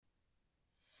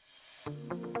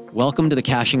Welcome to the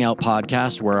Cashing Out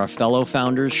podcast, where our fellow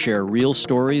founders share real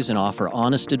stories and offer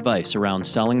honest advice around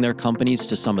selling their companies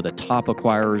to some of the top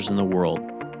acquirers in the world.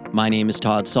 My name is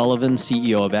Todd Sullivan,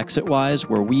 CEO of ExitWise,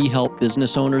 where we help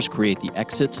business owners create the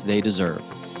exits they deserve.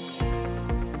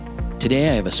 Today,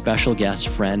 I have a special guest,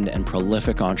 friend, and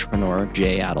prolific entrepreneur,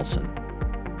 Jay Adelson.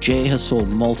 Jay has sold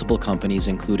multiple companies,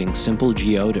 including Simple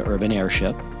Geo to Urban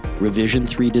Airship, Revision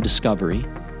 3 to Discovery,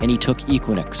 and he took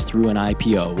Equinix through an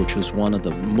IPO, which was one of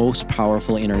the most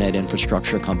powerful internet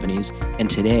infrastructure companies, and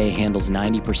today handles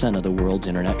 90% of the world's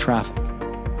internet traffic.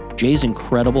 Jay's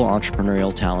incredible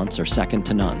entrepreneurial talents are second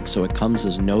to none, so it comes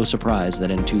as no surprise that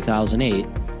in 2008,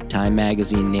 Time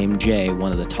magazine named Jay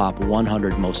one of the top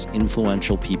 100 most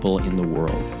influential people in the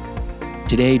world.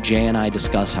 Today, Jay and I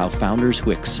discuss how founders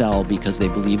who excel because they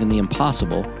believe in the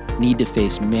impossible need to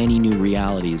face many new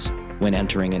realities when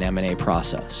entering an M&A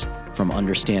process. From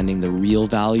understanding the real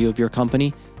value of your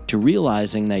company to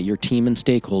realizing that your team and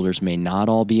stakeholders may not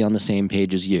all be on the same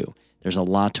page as you. There's a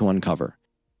lot to uncover.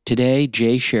 Today,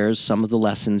 Jay shares some of the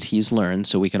lessons he's learned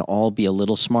so we can all be a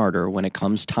little smarter when it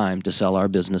comes time to sell our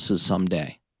businesses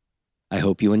someday. I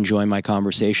hope you enjoy my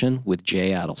conversation with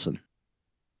Jay Adelson.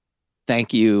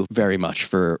 Thank you very much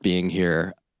for being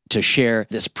here to share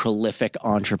this prolific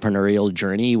entrepreneurial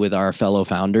journey with our fellow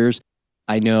founders.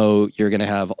 I know you're going to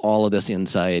have all of this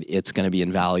insight. It's going to be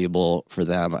invaluable for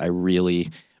them. I really,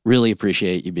 really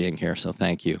appreciate you being here. So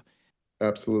thank you.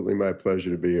 Absolutely my pleasure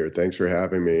to be here. Thanks for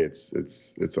having me.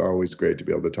 It's always great to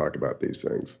be able to talk about these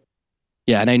things.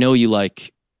 Yeah, and I know you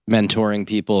like mentoring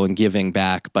people and giving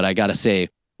back, but I got to say,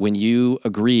 when you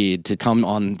agreed to come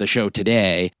on the show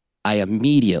today, I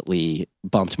immediately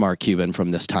bumped Mark Cuban from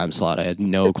this time slot. I had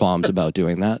no qualms about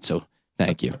doing that. So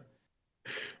thank you.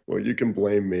 Well, you can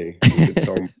blame me. You can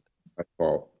tell me my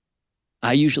fault.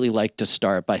 I usually like to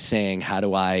start by saying, how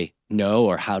do I know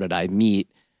or how did I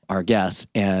meet our guests?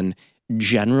 And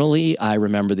generally, I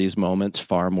remember these moments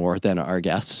far more than our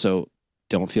guests, so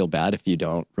don't feel bad if you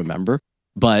don't remember.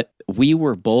 But we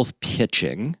were both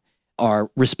pitching our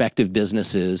respective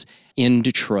businesses in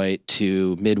Detroit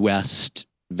to Midwest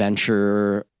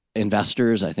venture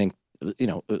investors. I think,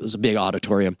 it was a big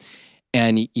auditorium.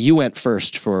 And you went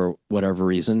first for whatever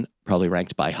reason, probably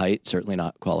ranked by height, certainly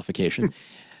not qualification.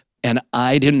 And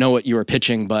I didn't know what you were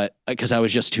pitching, but because I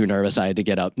was just too nervous, I had to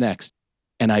get up next.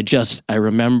 And I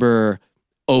remember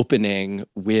opening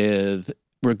with,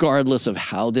 regardless of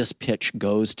how this pitch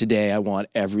goes today, I want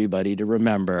everybody to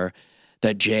remember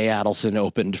that Jay Adelson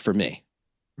opened for me.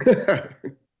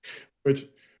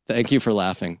 Thank you for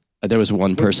laughing. There was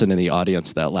one person in the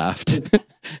audience that laughed.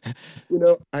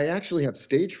 I actually have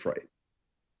stage fright.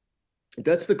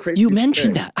 That's the crazy You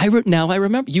mentioned thing. that. I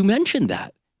remember. You mentioned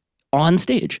that on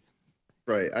stage.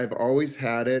 Right. I've always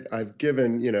had it. I've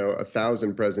given,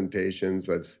 1,000 presentations.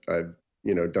 I've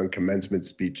done commencement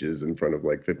speeches in front of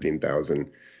like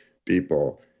 15,000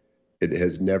 people. It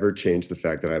has never changed the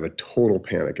fact that I have a total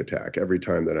panic attack every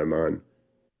time that I'm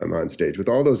on stage. With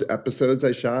all those episodes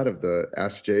I shot of the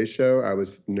Ask Jay show, I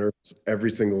was nervous every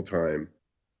single time.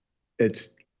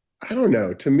 I don't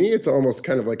know. To me, it's almost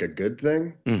kind of like a good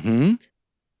thing,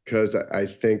 because I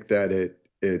think that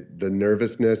the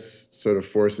nervousness sort of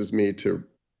forces me to,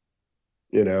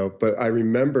 but I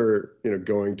remember,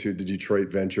 going to the Detroit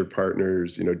Venture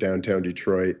Partners, downtown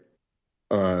Detroit,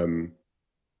 a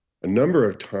number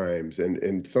of times.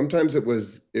 And sometimes it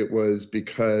was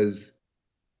because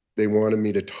they wanted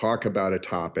me to talk about a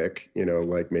topic,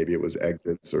 like maybe it was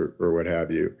exits or what have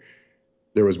you.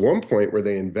 There was one point where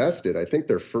they invested, I think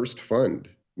their first fund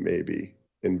maybe,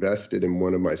 invested in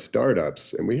one of my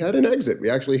startups, and we had an exit. We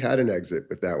actually had an exit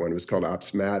with that one. It was called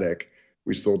Opsmatic.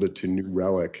 We sold it to New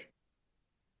Relic.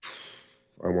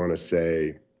 I want to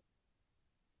say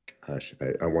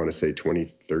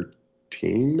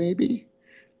 2013 maybe.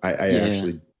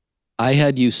 I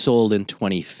had you sold in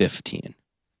 2015.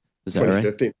 Is that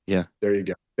 2015? Right? Yeah. There you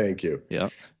go. Thank you. Yeah.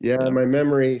 Yeah, my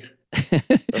memory.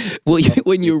 Well,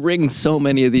 when you ring so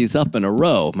many of these up in a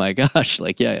row, my gosh,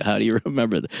 how do you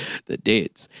remember the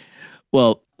dates?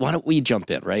 Well, why don't we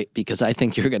jump in, right? Because I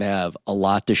think you're going to have a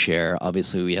lot to share.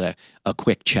 Obviously, we had a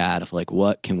quick chat of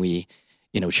what can we,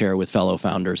 share with fellow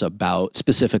founders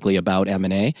specifically about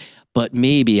M&A. But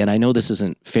maybe, and I know this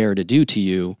isn't fair to do to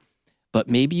you, but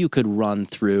maybe you could run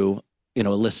through, a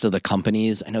list of the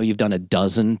companies. I know you've done a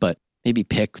dozen, but maybe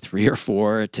pick 3 or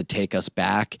 4 to take us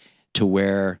back to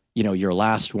where, your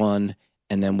last one,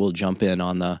 and then we'll jump in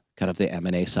on the kind of the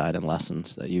M&A side and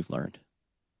lessons that you've learned.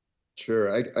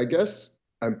 Sure. I guess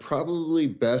I'm probably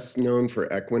best known for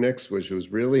Equinix, which was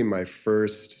really my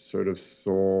first sort of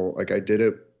I did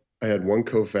it. I had one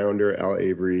co-founder, Al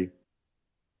Avery.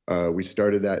 We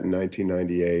started that in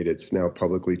 1998. It's now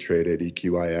publicly traded,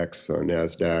 EQIX on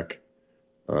NASDAQ,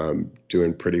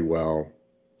 doing pretty well.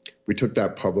 We took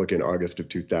that public in August of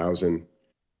 2000.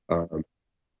 Um,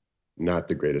 Not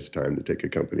the greatest time to take a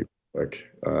company public.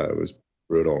 It was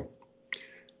brutal.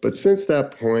 But since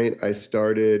that point, I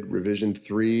started Revision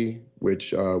 3,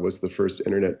 which was the first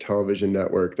internet television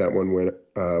network. That one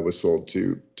was sold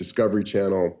to Discovery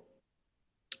Channel.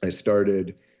 I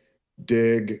started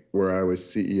Dig, where I was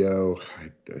CEO, I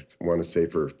want to say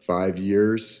for 5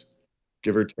 years,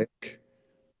 give or take,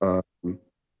 um,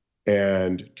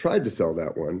 and tried to sell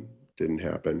that one. Didn't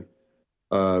happen.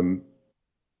 Um,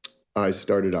 I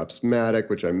started Opsmatic,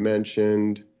 which I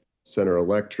mentioned. Center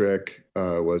Electric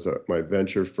my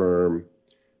venture firm.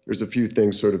 There's a few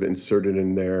things sort of inserted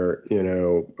in there,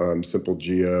 Simple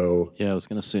Geo. Yeah, I was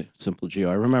going to say Simple Geo.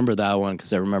 I remember that one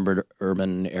because I remembered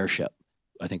Urban Airship.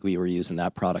 I think we were using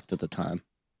that product at the time.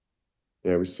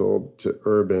 Yeah, we sold to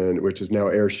Urban, which is now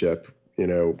Airship.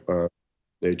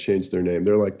 They changed their name.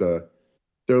 They're like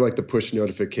the push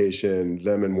notification,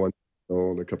 them and one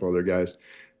and a couple other guys.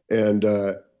 And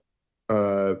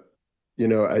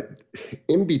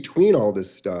in between all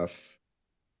this stuff,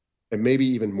 and maybe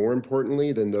even more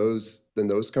importantly than those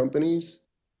companies,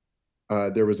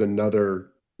 there was another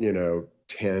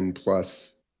 10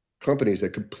 plus companies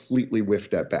that completely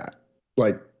whiffed at bat.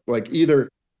 Like either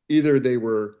they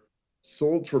were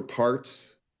sold for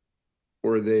parts,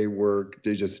 or they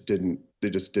just didn't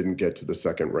get to the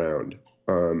second round.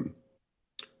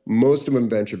 Most of them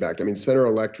venture backed. I mean, Center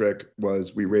Electric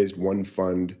we raised one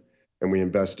fund and we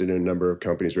invested in a number of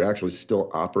companies. We're actually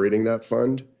still operating that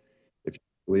fund. If you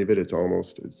believe it,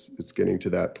 it's getting to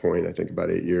that point, I think about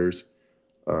 8 years.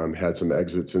 Had some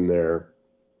exits in there.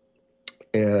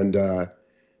 And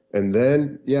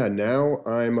then, now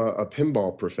I'm a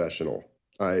pinball professional.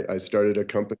 I started a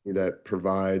company that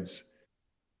provides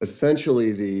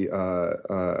essentially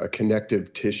a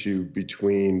connective tissue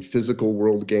between physical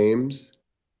world games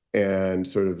and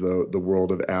sort of the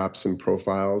world of apps and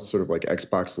profiles, sort of like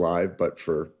Xbox Live, but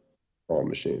for all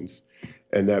machines.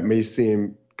 And that may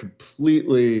seem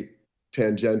completely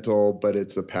tangential, but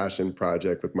it's a passion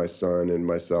project with my son and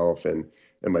myself and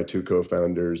my two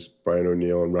co-founders, Brian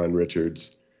O'Neill and Ron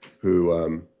Richards,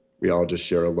 who we all just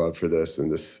share a love for this.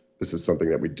 And this is something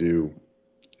that we do.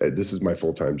 This is my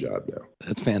full-time job now.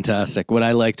 That's fantastic. What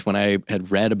I liked when I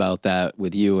had read about that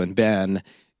with you and Ben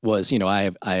was,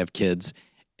 I have kids,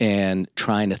 and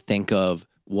trying to think of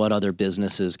what other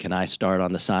businesses can I start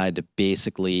on the side to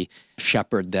basically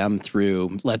shepherd them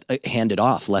through, hand it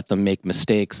off, let them make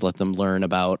mistakes, let them learn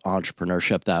about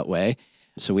entrepreneurship that way.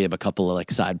 So we have a couple of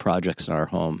side projects in our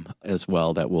home as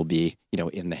well that will be,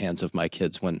 in the hands of my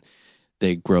kids when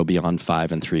they grow beyond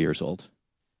 5 and 3 years old.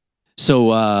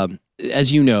 So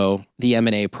as you know, the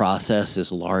M&A process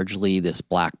is largely this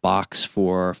black box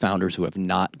for founders who have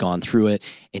not gone through it.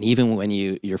 And even when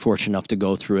you're fortunate enough to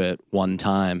go through it one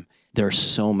time, there are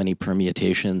so many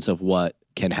permutations of what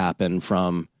can happen,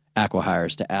 from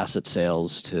acqui-hires to asset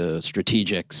sales to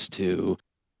strategics to,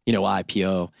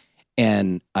 IPO.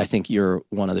 And I think you're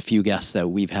one of the few guests that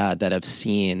we've had that have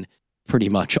seen pretty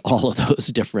much all of those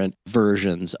different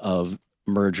versions of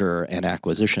merger and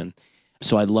acquisition.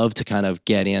 So I'd love to kind of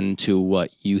get into what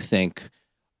you think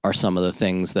are some of the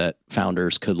things that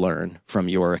founders could learn from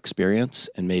your experience,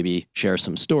 and maybe share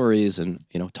some stories and,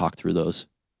 talk through those.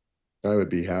 I would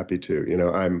be happy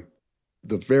to.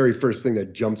 The very first thing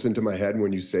that jumps into my head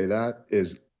when you say that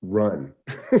is run.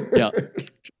 Yeah.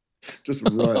 Just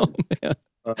run.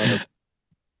 Oh, man.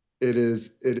 It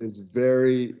is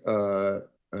very,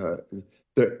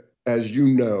 as you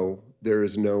know, there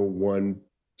is no one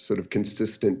sort of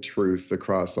consistent truth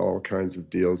across all kinds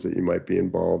of deals that you might be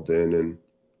involved in.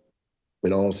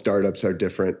 And all startups are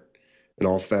different, and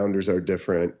all founders are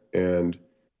different. And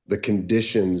the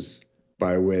conditions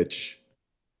by which,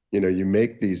 you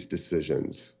make these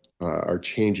decisions are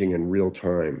changing in real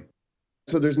time.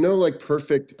 So there's no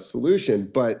perfect solution,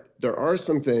 but there are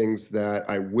some things that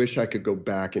I wish I could go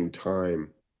back in time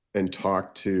and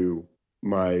talk to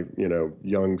my,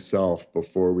 young self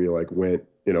before we went,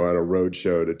 on a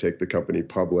roadshow to take the company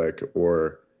public,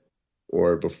 or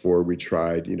before we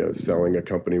tried, selling a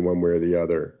company one way or the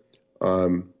other.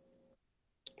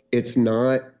 It's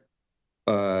not,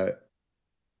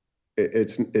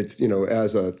 it's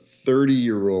as a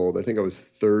 30-year-old, I think I was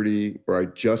 30, or I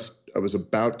was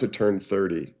about to turn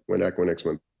 30 when Equinix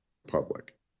went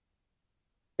public.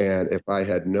 And if I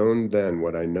had known then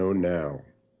what I know now,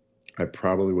 I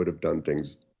probably would have done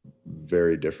things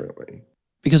very differently.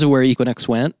 Because of where Equinix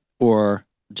went, or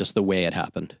just the way it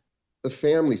happened? The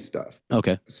family stuff.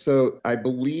 Okay. So I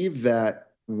believe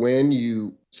that when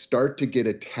you start to get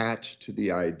attached to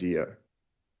the idea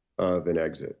of an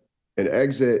exit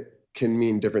can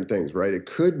mean different things, right? It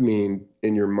could mean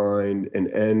in your mind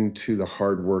an end to the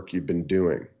hard work you've been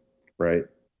doing, right?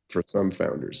 For some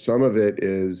founders, some of it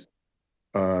is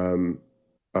um,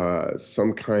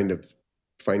 some kind of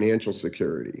financial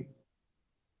security.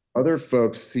 Other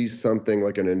folks see something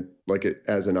like it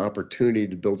as an opportunity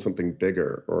to build something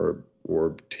bigger or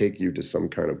take you to some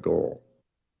kind of goal.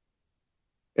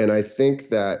 And I think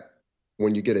that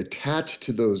when you get attached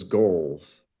to those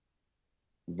goals,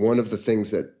 one of the things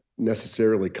that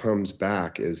necessarily comes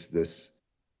back is this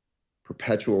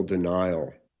perpetual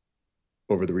denial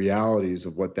over the realities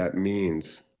of what that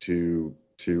means to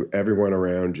everyone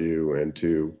around you and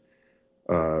to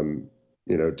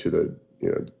to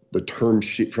the term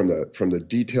sheet from the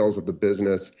details of the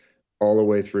business all the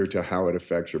way through to how it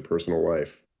affects your personal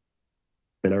life.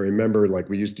 And I remember like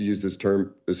we used to use this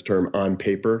term on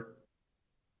paper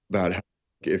about how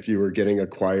if you were getting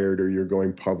acquired or you're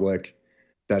going public,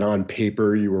 that on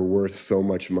paper you were worth so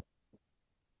much money.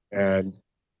 And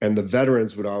and the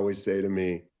veterans would always say to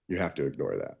me, you have to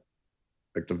ignore that.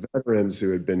 Like the veterans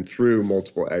who had been through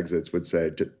multiple exits would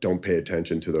say, don't pay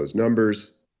attention to those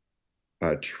numbers.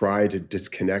 Try to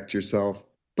disconnect yourself,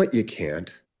 but you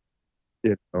can't,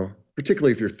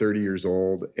 particularly if you're 30 years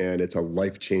old and it's a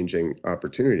life-changing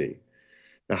opportunity.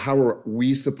 Now, how are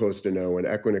we supposed to know when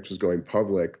Equinix was going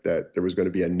public that there was going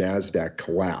to be a NASDAQ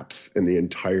collapse and the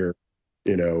entire,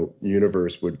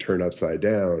 universe would turn upside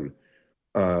down?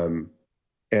 Um,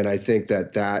 and I think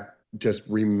that just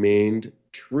remained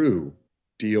true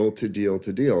deal to deal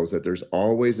to deal, is that there's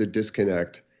always a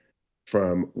disconnect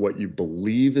from what you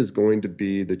believe is going to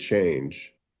be the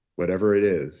change, whatever it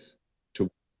is, to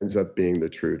what ends up being the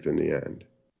truth in the end.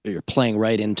 You're playing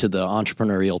right into the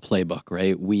entrepreneurial playbook,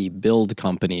 right? We build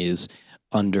companies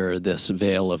under this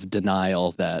veil of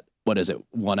denial that,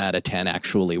 1 out of 10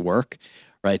 actually work,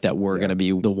 right? That we're going to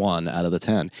be the 1 out of the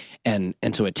 10. And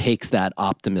so it takes that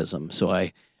optimism. So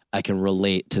I can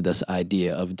relate to this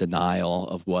idea of denial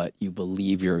of what you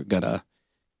believe you're going to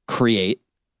create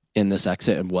in this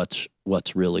exit and what's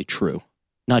really true.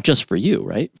 Not just for you,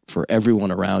 right? For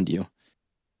everyone around you.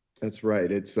 That's right.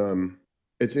 It's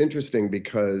interesting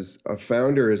because a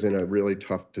founder is in a really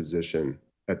tough position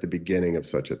at the beginning of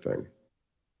such a thing,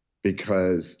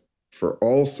 because for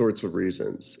all sorts of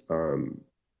reasons,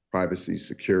 privacy,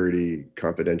 security,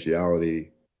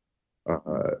 confidentiality,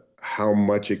 how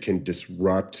much it can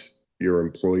disrupt your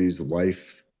employee's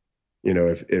life.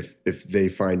 If they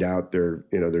find out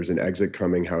there's an exit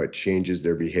coming, how it changes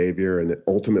their behavior and it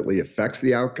ultimately affects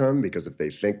the outcome, because if they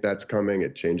think that's coming,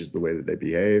 it changes the way that they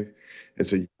behave. And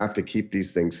so you have to keep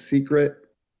these things secret.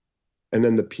 And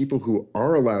then the people who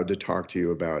are allowed to talk to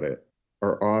you about it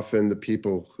are often the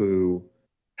people who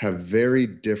have very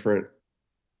different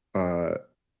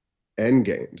end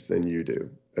games than you do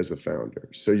as a founder.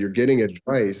 So you're getting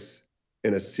advice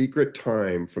in a secret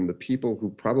time from the people who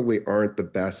probably aren't the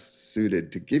best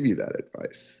suited to give you that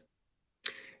advice.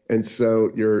 And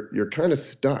so you're kind of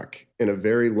stuck in a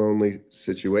very lonely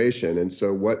situation. And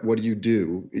so what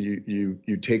do?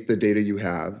 You take the data you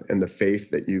have and the faith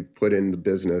that you've put in the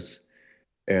business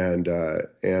and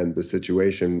the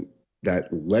situation that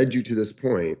led you to this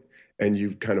point, and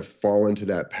you kind of fall into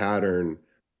that pattern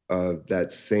of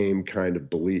that same kind of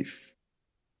belief.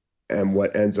 And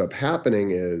what ends up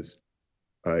happening is,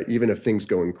 even if things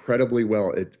go incredibly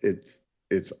well,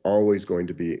 it's always going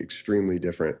to be extremely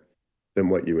different than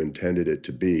what you intended it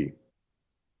to be.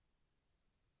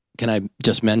 Can I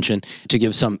just mention, to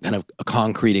give some kind of a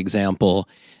concrete example,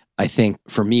 I think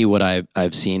for me, what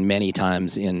I've seen many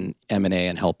times in M&A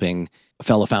and helping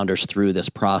fellow founders through this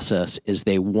process is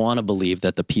they want to believe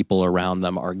that the people around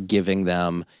them are giving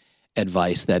them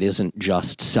advice that isn't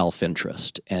just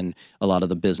self-interest. And a lot of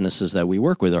the businesses that we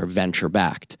work with are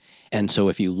venture-backed. And so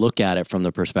if you look at it from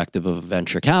the perspective of a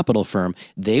venture capital firm,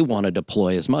 they want to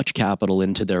deploy as much capital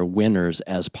into their winners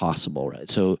as possible, right?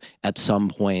 So at some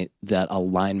point that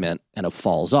alignment kind of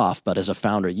falls off. But as a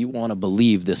founder, you want to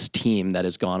believe this team that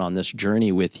has gone on this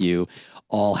journey with you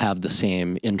all have the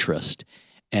same interest.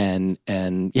 And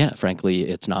yeah, frankly,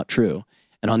 it's not true.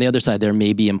 And on the other side, there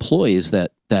may be employees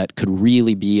that could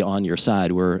really be on your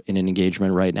side. We're in an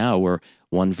engagement right now where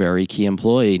one very key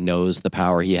employee knows the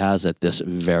power he has at this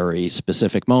very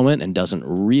specific moment and doesn't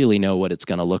really know what it's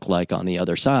going to look like on the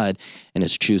other side, and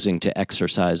is choosing to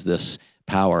exercise this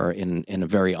power in a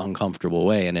very uncomfortable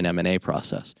way in an M&A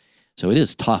process. So it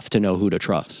is tough to know who to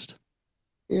trust.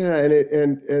 Yeah,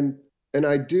 and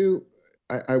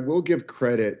I will give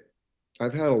credit.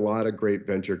 I've had a lot of great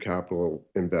venture capital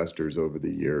investors over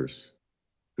the years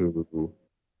who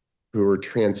who are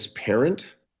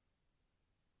transparent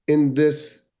in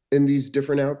these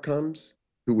different outcomes,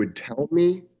 who would tell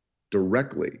me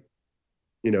directly,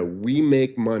 we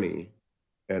make money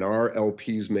and our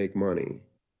LPs make money.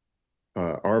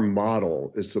 Our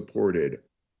model is supported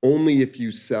only if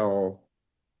you sell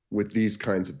with these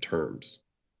kinds of terms.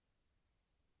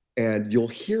 And you'll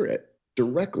hear it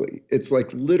directly. It's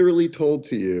like literally told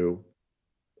to you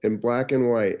in black and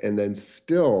white. And then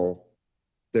still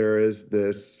there is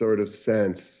this sort of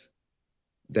sense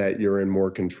that you're in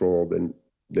more control than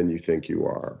you think you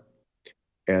are.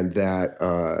 And that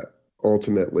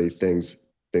ultimately things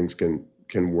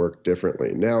can work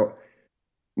differently. Now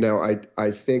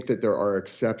I think that there are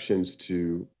exceptions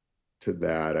to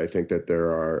that. I think that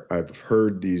I've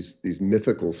heard these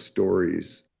mythical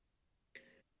stories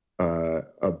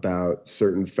about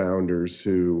certain founders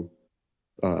who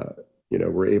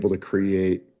were able to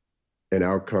create an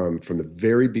outcome from the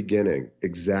very beginning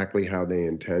exactly how they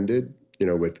intended,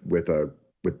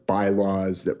 with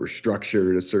bylaws that were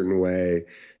structured a certain way.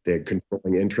 They had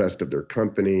controlling interest of their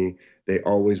company. They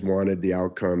always wanted the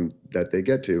outcome that they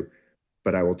get to.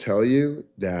 But I will tell you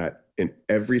that in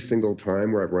every single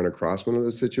time where I've run across one of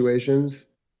those situations,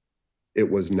 it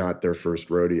was not their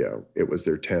first rodeo. It was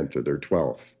their 10th or their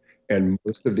 12th. And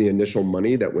most of the initial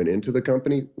money that went into the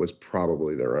company was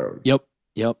probably their own. Yep.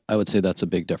 I would say that's a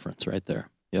big difference right there.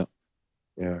 Yep.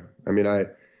 Yeah. I mean, I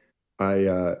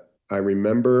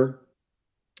remember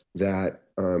that,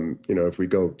 if we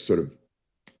go sort of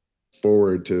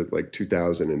forward to like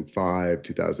 2005,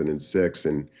 2006,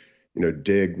 and,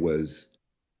 Dig was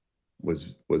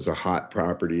a hot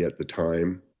property at the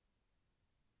time.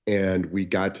 And we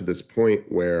got to this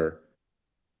point where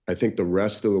I think the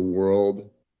rest of the world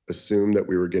assumed that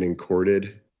we were getting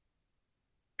courted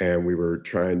and we were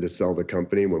trying to sell the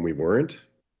company when we weren't.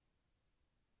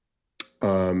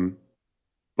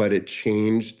 But it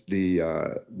changed the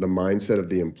mindset of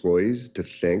the employees to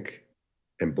think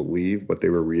and believe what they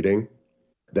were reading,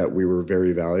 that we were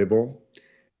very valuable.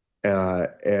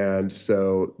 And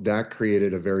so that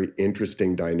created a very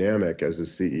interesting dynamic as a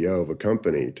CEO of a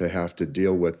company, to have to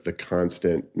deal with the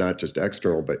constant, not just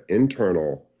external, but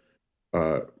internal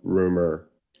rumor.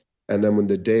 And then when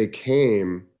the day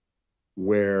came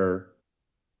where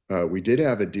we did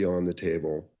have a deal on the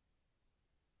table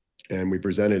and we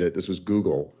presented it, this was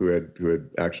Google who had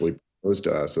actually proposed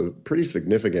to us a pretty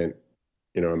significant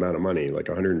amount of money, like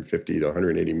 150 to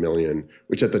 180 million,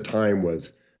 which at the time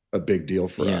was a big deal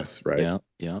for us, right?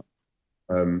 Yeah.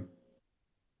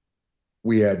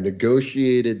 We had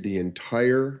negotiated the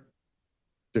entire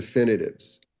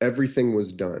definitives. Everything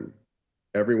was done.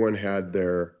 Everyone had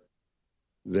their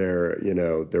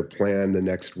plan the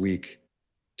next week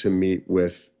to meet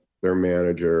with their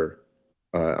manager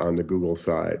on the Google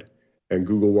side. And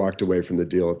Google walked away from the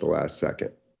deal at the last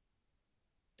second.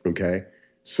 Okay.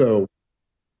 So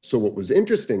what was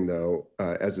interesting, though,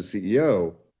 as a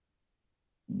CEO,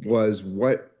 was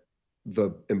what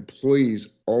the employees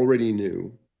already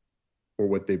knew, or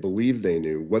what they believed they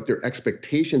knew, what their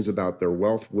expectations about their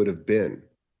wealth would have been.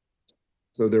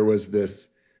 So there was this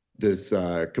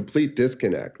complete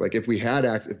disconnect. Like if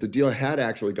the deal had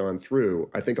actually gone through,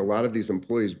 I think a lot of these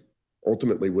employees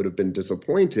ultimately would have been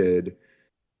disappointed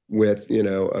with a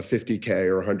 50K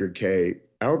or 100K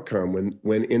outcome,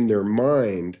 when in their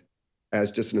mind, as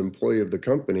just an employee of the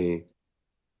company,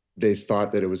 they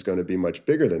thought that it was going to be much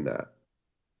bigger than that.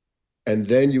 And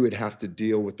then you would have to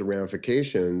deal with the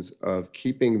ramifications of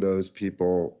keeping those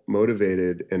people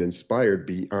motivated and inspired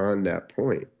beyond that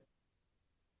point.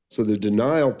 So the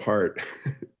denial part,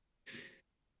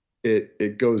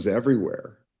 it goes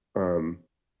everywhere, and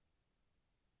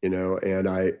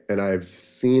I've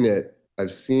seen it.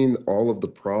 I've seen all of the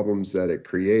problems that it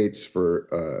creates for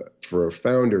a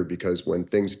founder, because when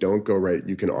things don't go right,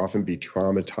 you can often be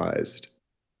traumatized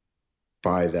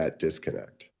by that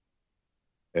disconnect.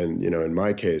 And in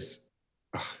my case,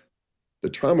 the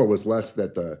trauma was less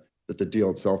that the deal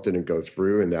itself didn't go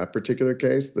through in that particular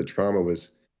case. The trauma was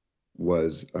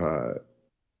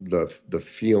the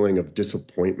feeling of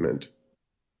disappointment.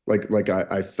 Like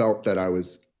I felt that I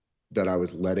was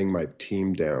letting my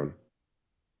team down.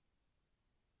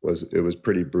 It was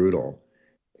pretty brutal.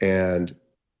 And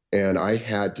I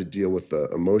had to deal with the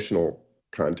emotional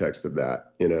context of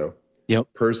that, Yep.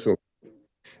 personally.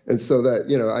 And so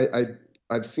that,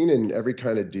 I've seen it in every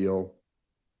kind of deal.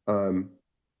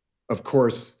 Of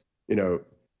course,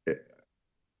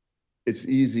 it's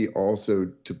easy also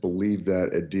to believe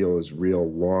that a deal is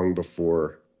real long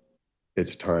before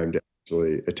it's time to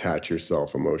actually attach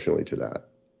yourself emotionally to that.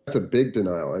 That's a big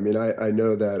denial. I mean, I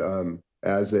know that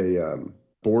as a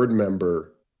board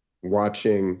member,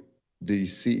 watching the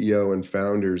CEO and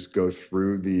founders go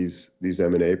through these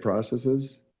M&A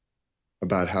processes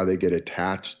about how they get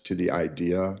attached to the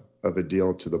idea of a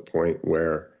deal to the point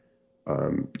where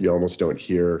you almost don't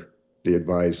hear the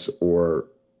advice or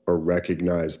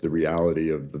recognize the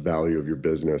reality of the value of your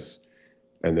business,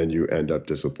 and then you end up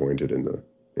disappointed in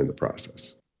the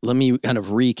process. Let me kind of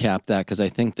recap that, because I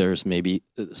think there's maybe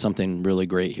something really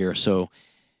great here. So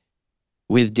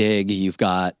with Dig, you've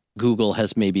got Google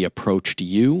has maybe approached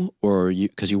you, or you,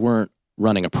 because you weren't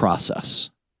running a process,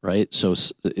 right? So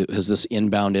is this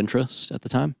inbound interest at the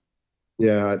time?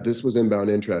 Yeah, this was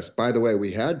inbound interest. By the way,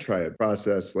 we had tried a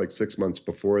process like 6 months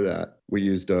before that. We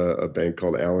used a bank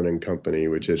called Allen and Company,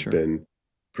 which had been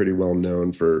pretty well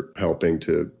known for helping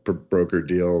to broker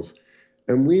deals.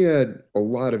 And we had a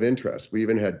lot of interest. We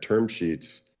even had term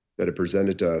sheets that had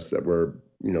presented to us that were,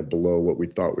 below what we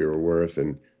thought we were worth.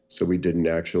 And so we didn't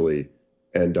actually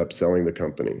end up selling the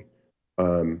company.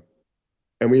 And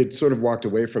we had sort of walked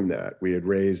away from that. We had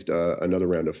raised another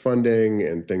round of funding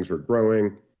and things were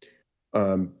growing.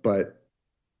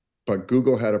 But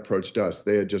Google had approached us.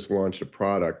 They had just launched a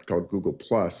product called Google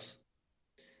Plus,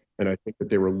 and I think that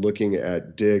they were looking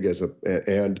at Dig as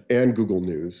and Google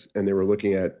News, and they were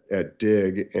looking at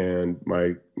Dig, and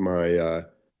the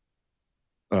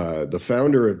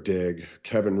founder of Dig,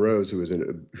 Kevin Rose,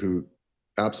 who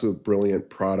absolute brilliant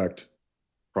product,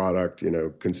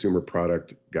 consumer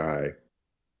product guy,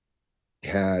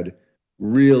 had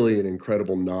really an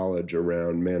incredible knowledge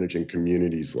around managing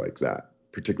communities like that,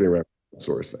 particularly around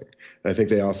sourcing. And I think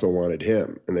they also wanted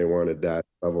him, and they wanted that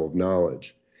level of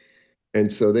knowledge.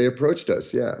 And so they approached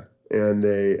us, and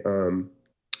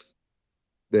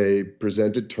they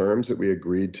presented terms that we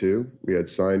agreed to. We had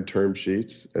signed term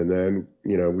sheets, and then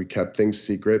we kept things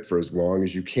secret for as long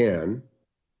as you can.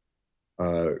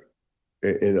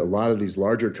 In a lot of these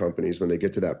larger companies, when they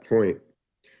get to that point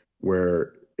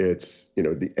where it's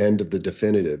the end of the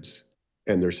definitives,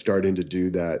 and they're starting to do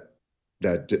that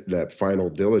final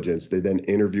diligence, they then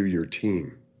interview your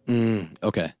team.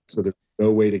 Okay. So there's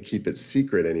no way to keep it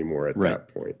secret anymore at that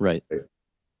point. Right.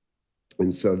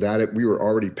 And so we were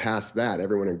already past that.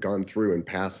 Everyone had gone through and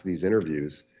passed these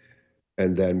interviews.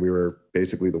 And then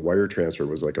the wire transfer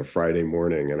was like a Friday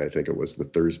morning, and I think it was the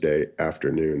Thursday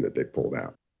afternoon that they pulled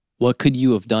out. What could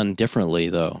you have done differently,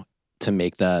 though, to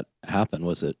make that happen?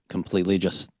 Was it completely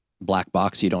just black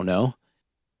box, you don't know?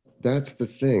 That's the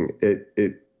thing.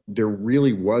 There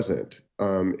really wasn't.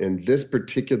 In this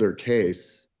particular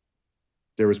case,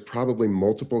 there was probably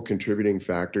multiple contributing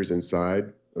factors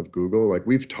inside of Google. Like,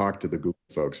 we've talked to the Google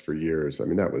folks for years. I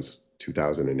mean, that was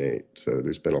 2008. So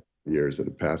there's been a lot of years that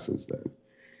have passed since then.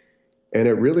 And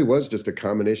it really was just a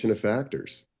combination of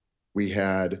factors. We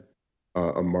had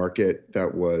a market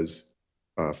that was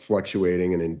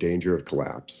fluctuating and in danger of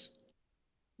collapse.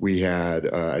 We had,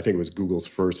 I think it was Google's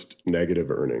first negative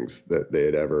earnings that they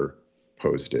had ever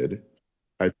posted.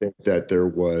 I think that there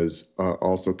was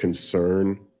also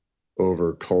concern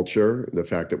over culture, the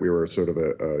fact that we were sort of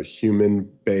a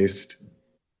human-based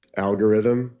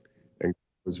algorithm, and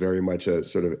it was very much a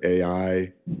sort of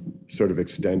AI sort of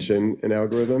extension and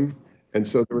algorithm. And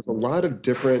so there was a lot of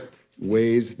different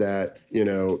ways that,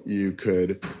 you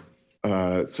could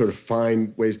sort of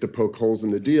find ways to poke holes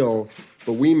in the deal,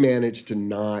 but we managed to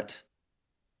not,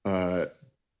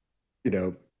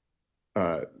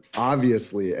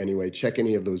 obviously anyway, check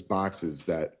any of those boxes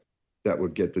that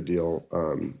would get the deal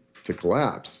to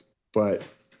collapse. But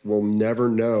we'll never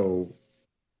know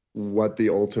what the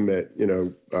ultimate,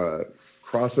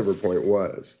 crossover point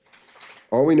was.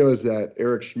 All we know is that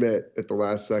Eric Schmidt at the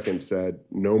last second said,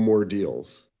 no more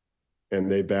deals. And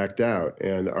they backed out.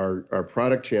 And our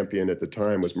product champion at the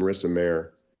time was Marissa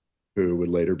Mayer, who would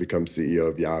later become CEO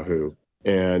of Yahoo.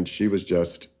 And she was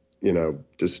just,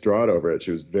 distraught over it.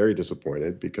 She was very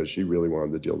disappointed because she really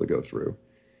wanted the deal to go through.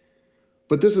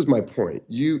 But this is my point.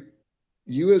 You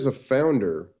as a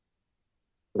founder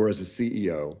or as a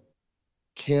CEO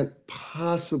can't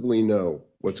possibly know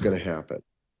what's going to happen.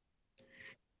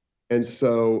 And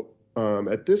so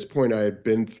at this point, I had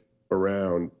been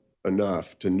around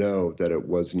enough to know that it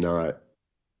was not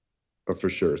a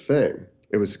for sure thing.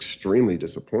 It was extremely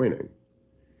disappointing.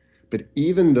 But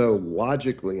even though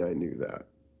logically I knew that,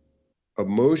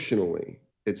 emotionally,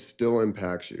 it still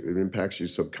impacts you. It impacts you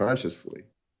subconsciously.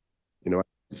 I didn't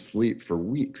sleep for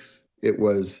weeks. It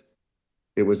was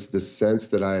the sense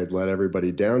that I had let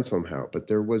everybody down somehow, but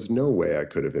there was no way I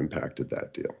could have impacted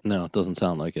that deal. No, it doesn't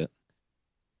sound like it.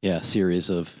 Yeah, a series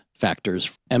of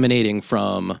factors emanating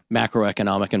from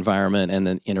macroeconomic environment and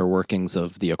then inner workings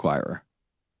of the acquirer.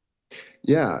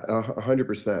 Yeah,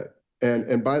 100%.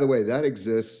 And by the way, that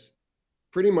exists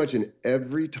pretty much in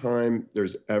every time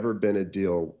there's ever been a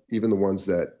deal, even the ones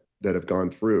that have gone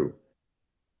through,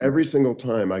 every single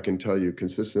time I can tell you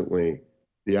consistently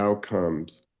the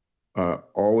outcomes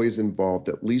always involved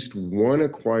at least one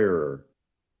acquirer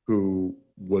who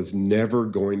was never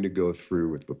going to go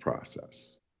through with the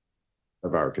process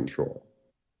of our control.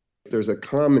 There's a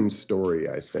common story,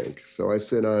 I think. So I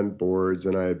sit on boards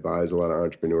and I advise a lot of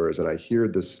entrepreneurs, and I hear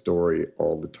this story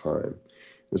all the time.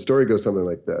 The story goes something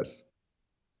like this.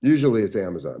 Usually it's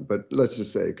Amazon, but let's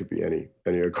just say it could be any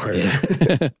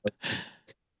acquirer.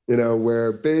 Yeah.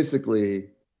 Where basically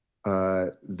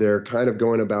they're kind of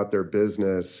going about their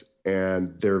business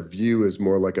and their view is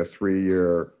more like a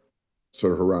 3-year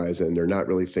sort of horizon. They're not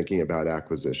really thinking about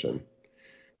acquisition.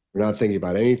 They're not thinking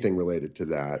about anything related to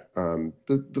that.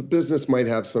 The business might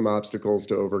have some obstacles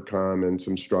to overcome and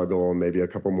some struggle, and maybe a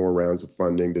couple more rounds of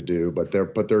funding to do. But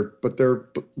they're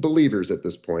believers at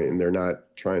this point, and they're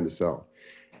not trying to sell.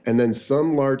 And then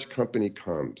some large company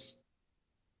comes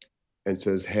and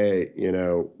says, "Hey,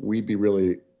 we'd be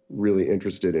really, really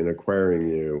interested in acquiring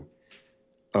you.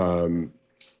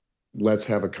 Let's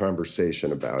have a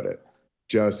conversation about it.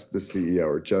 Just the CEO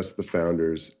or just the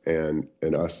founders and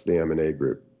us, the M&A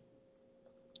group."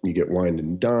 You get wined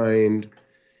and dined,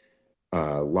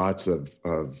 lots of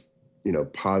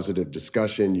positive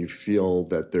discussion. You feel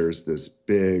that there's this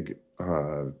big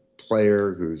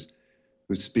player who's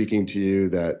speaking to you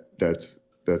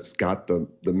that's got the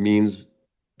means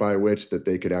by which that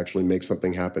they could actually make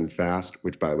something happen fast,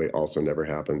 which by the way also never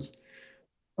happens.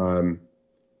 And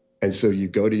so you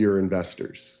go to your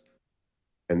investors,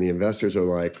 and the investors are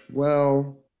like,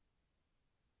 well,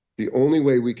 the only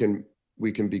way we can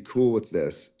be cool with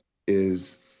this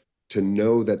is to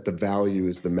know that the value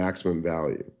is the maximum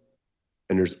value.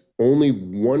 And there's only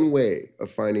one way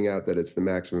of finding out that it's the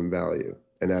maximum value,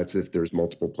 and that's if there's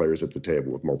multiple players at the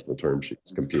table with multiple term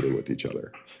sheets competing with each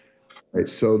other. Right?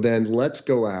 So then let's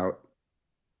go out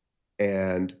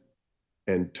and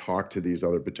talk to these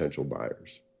other potential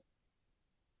buyers.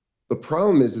 The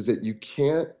problem is that you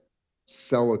can't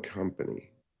sell a company.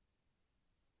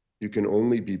 You can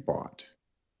only be bought.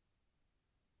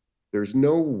 There's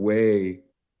no way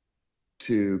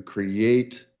to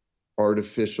create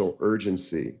artificial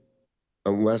urgency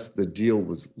unless the deal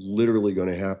was literally going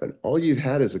to happen. All you've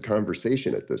had is a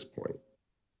conversation at this point.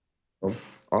 Well,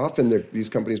 often these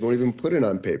companies won't even put it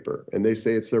on paper, and they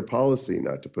say it's their policy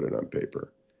not to put it on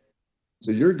paper.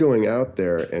 So you're going out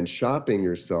there and shopping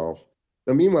yourself.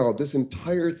 Now, meanwhile, this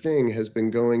entire thing has been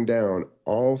going down,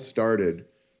 all started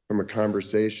from a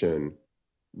conversation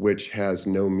which has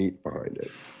no meat behind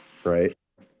it, right?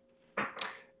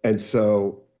 And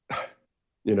so,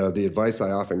 the advice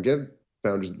I often give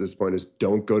founders at this point is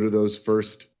don't go to those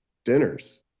first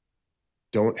dinners.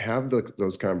 Don't have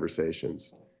those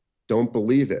conversations. Don't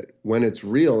believe it. When it's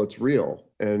real,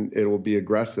 and it will be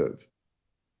aggressive.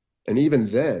 And even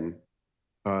then,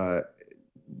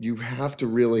 you have to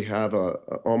really have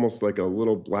almost like a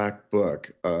little black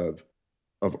book of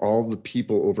all the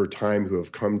people over time who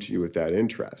have come to you with that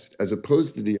interest, as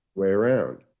opposed to the other way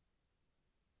around.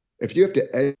 If you have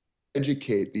to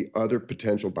educate the other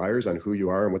potential buyers on who you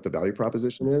are and what the value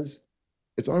proposition is,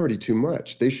 it's already too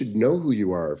much. They should know who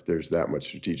you are if there's that much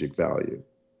strategic value,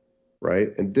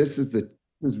 right? And this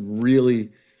is really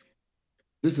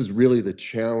the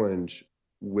challenge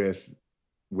with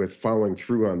following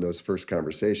through on those first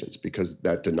conversations, because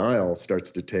that denial starts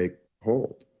to take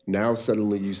hold. Now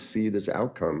suddenly you see this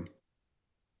outcome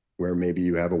where maybe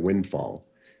you have a windfall,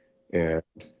 and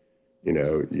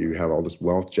you have all this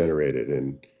wealth generated,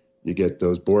 and you get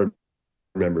those board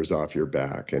members off your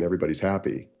back, and everybody's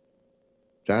happy.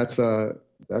 That's a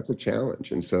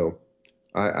challenge, and so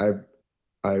I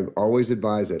always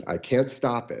advise it. I can't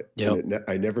stop it. Yep.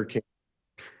 I never can.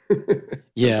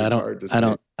 Yeah,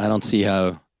 I don't see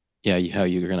how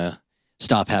you're gonna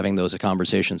stop having those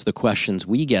conversations. The questions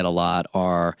we get a lot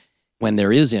are when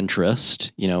there is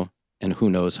interest, and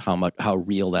who knows how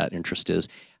real that interest is.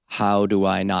 How do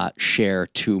I not share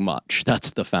too much?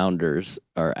 That's the founders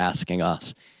are asking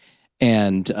us.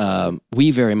 And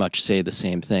we very much say the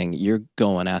same thing. You're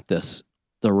going at this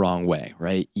the wrong way,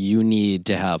 right? You need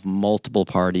to have multiple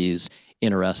parties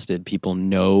interested. People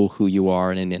know who you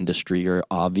are in an industry, your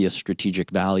obvious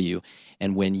strategic value.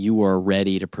 And when you are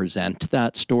ready to present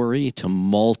that story to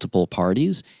multiple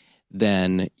parties,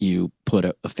 then you put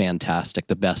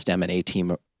the best M&A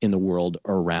team in the world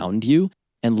around you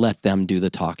and let them do the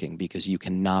talking, because you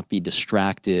cannot be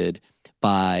distracted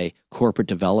by corporate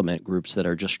development groups that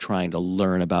are just trying to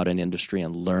learn about an industry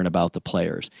and learn about the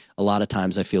players. A lot of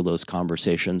times I feel those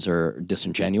conversations are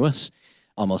disingenuous.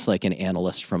 almost like an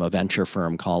analyst from a venture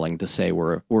firm calling to say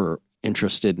we're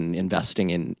interested in investing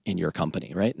in your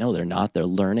company, right? No, they're not. They're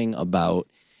learning about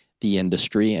the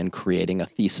industry and creating a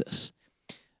thesis.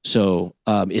 So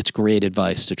it's great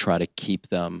advice to try to keep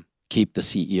the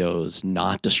CEOs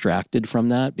not distracted from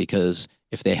that, because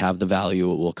if they have the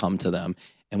value, it will come to them.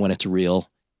 And when it's real,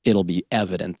 it'll be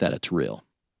evident that it's real.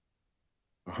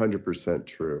 100%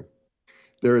 true.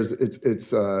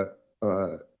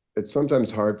 It's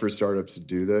sometimes hard for startups to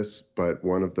do this, but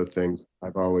one of the things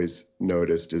I've always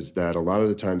noticed is that a lot of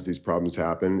the times these problems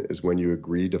happen is when you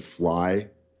agree to fly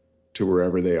to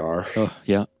wherever they are. Oh,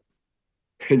 yeah.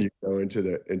 And you go into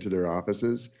their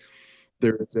offices.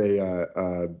 There is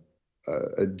a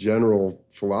general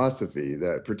philosophy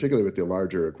that, particularly with the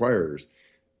larger acquirers,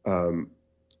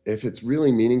 if it's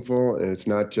really meaningful and it's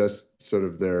not just sort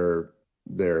of their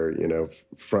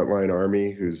frontline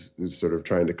army who's sort of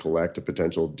trying to collect a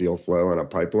potential deal flow on a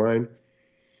pipeline,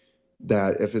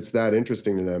 that if it's that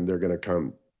interesting to them, they're going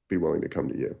to be willing to come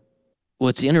to you.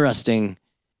 What's interesting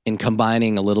in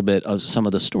combining a little bit of some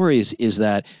of the stories is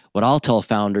that what I'll tell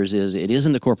founders is it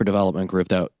isn't the corporate development group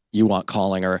that you want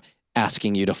calling or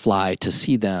asking you to fly to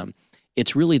see them.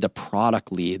 It's really the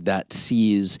product lead that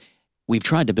sees, we've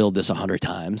tried to build this 100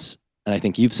 times, and I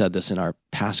think you've said this in our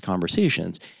past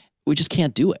conversations, we just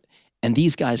can't do it. And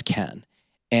these guys can.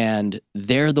 And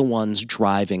they're the ones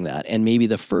driving that. And maybe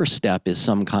the first step is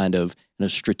some kind of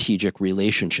strategic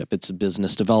relationship. It's a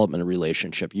business development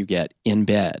relationship. You get in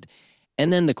bed.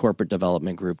 And then the corporate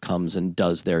development group comes and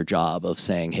does their job of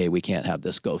saying, hey, we can't have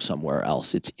this go somewhere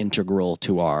else. It's integral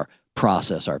to our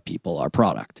process, our people, our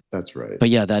product. That's right. But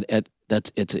yeah,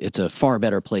 it's a far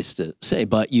better place to say.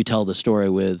 But you tell the story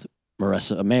with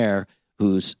Marissa Mayer,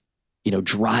 who's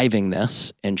driving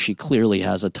this, and she clearly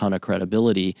has a ton of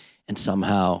credibility, and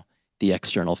somehow the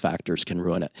external factors can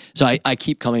ruin it. So I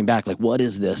keep coming back, like, what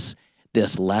is this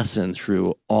lesson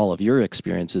through all of your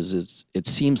experiences? It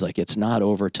seems like it's not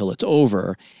over till it's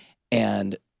over,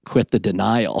 and quit the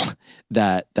denial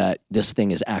that this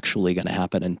thing is actually going to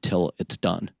happen until it's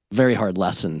done. Very hard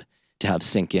lesson to have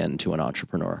sink in to an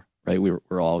entrepreneur, right?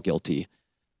 We're all guilty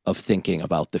of thinking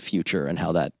about the future and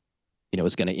how that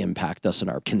is going to impact us and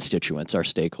our constituents, our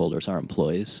stakeholders, our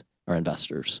employees, our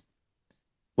investors.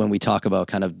 When we talk about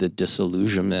kind of the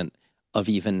disillusionment of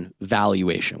even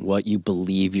valuation, what you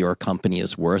believe your company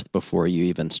is worth before you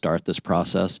even start this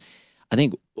process, I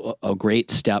think a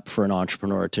great step for an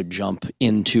entrepreneur to jump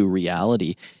into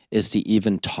reality is to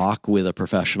even talk with a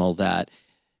professional that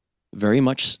very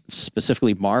much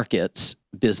specifically markets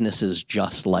businesses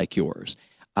just like yours.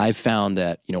 I've found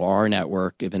that, our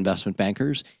network of investment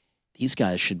bankers, these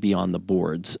guys should be on the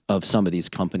boards of some of these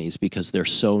companies because they're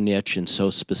so niche and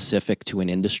so specific to an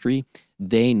industry.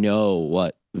 They know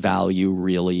what how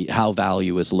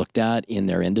value is looked at in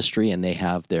their industry, and they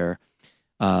have their,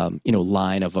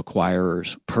 line of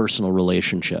acquirers, personal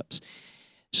relationships.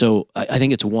 So I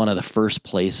think it's one of the first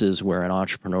places where an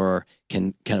entrepreneur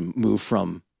can move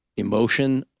from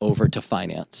emotion over to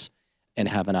finance and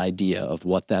have an idea of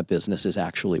what that business is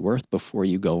actually worth before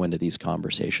you go into these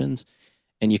conversations.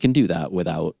 And you can do that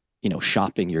without,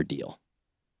 shopping your deal.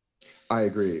 I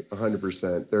agree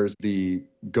 100%. There's the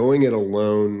going it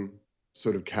alone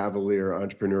sort of cavalier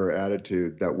entrepreneur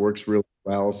attitude that works really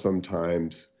well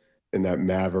sometimes in that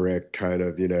maverick kind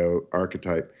of,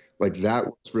 archetype. Like that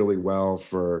works really well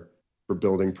for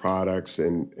building products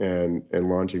and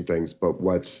launching things. But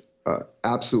what's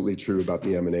absolutely true about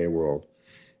the M&A world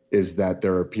is that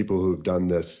there are people who've done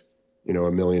this, a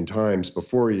million times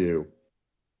before you.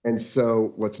 And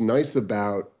so what's nice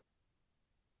about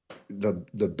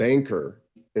the banker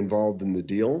involved in the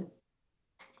deal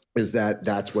is that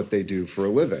that's what they do for a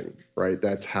living, right?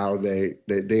 That's how they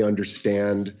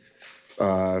understand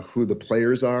who the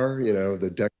players are,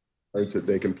 the deck cards that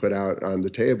they can put out on the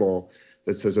table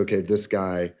that says, okay, this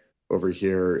guy over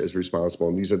here is responsible.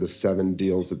 And these are the 7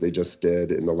 deals that they just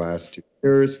did in the last 2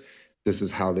 years. This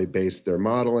is how they based their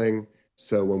modeling.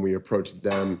 So when we approach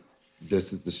them,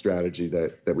 this is the strategy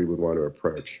that we would want to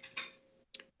approach.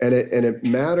 And it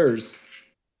matters.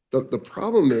 The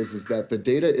problem is that the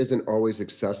data isn't always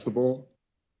accessible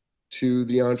to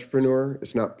the entrepreneur.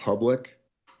 It's not public.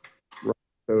 Right?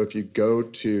 So if you go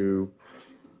to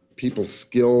people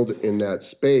skilled in that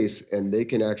space and they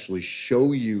can actually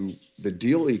show you the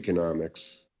deal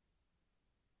economics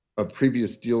of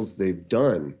previous deals they've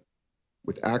done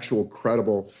with actual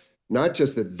credible, not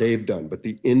just that they've done, but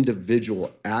the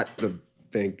individual at the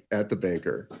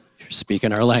banker. You're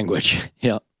speaking our language.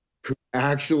 Yeah. Who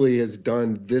actually has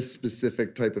done this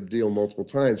specific type of deal multiple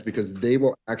times, because they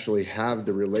will actually have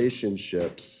the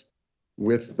relationships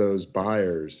with those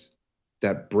buyers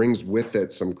that brings with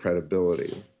it some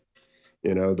credibility.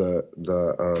 You know,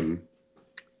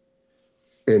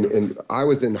 and I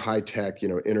was in high tech,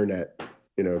 internet,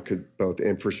 both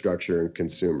infrastructure and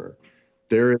consumer.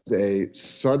 There is a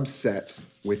subset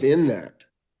within that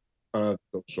of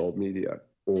social media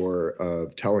or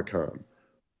of telecom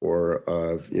or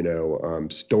of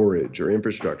storage or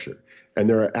infrastructure, and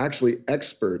there are actually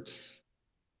experts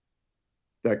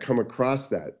that come across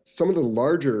that. Some of the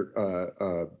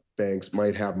larger banks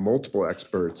might have multiple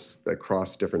experts that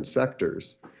cross different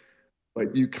sectors,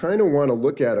 but you kind of want to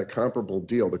look at a comparable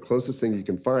deal, the closest thing you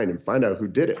can find, and find out who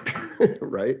did it,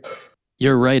 right?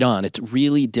 You're right on. It's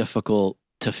really difficult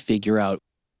to figure out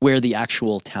where the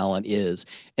actual talent is.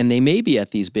 And they may be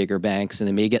at these bigger banks and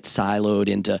they may get siloed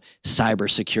into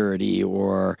cybersecurity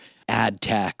or ad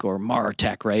tech or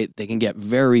martech, right? They can get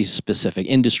very specific,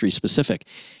 industry specific.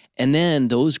 And then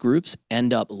those groups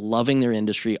end up loving their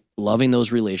industry, loving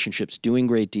those relationships, doing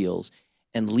great deals,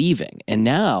 and leaving. And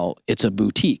now it's a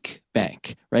boutique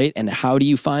bank, right? And how do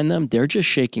you find them? They're just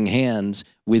shaking hands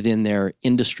within their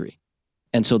industry.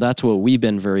 And so that's what we've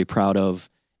been very proud of,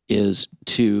 is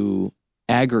to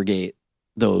aggregate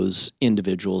those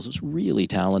individuals, those really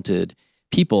talented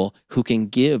people who can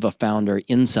give a founder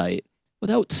insight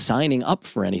without signing up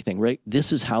for anything, right?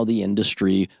 This is how the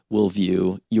industry will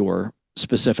view your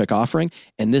specific offering,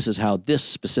 and this is how this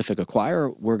specific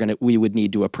acquirer we would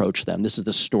need to approach them. This is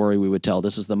the story we would tell.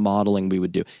 This is the modeling we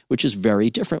would do, which is very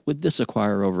different with this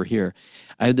acquirer over here.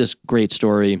 I had this great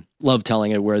story, love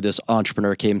telling it, where this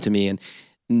entrepreneur came to me and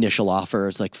initial offer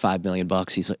is like $5 million.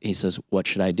 He says, "What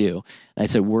should I do?" And I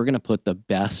said, "We're going to put the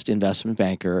best investment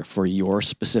banker for your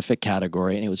specific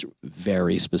category." And it was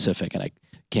very specific, and I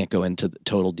can't go into the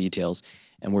total details.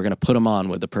 And we're going to put him on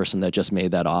with the person that just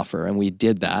made that offer. And we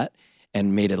did that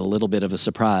and made it a little bit of a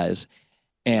surprise.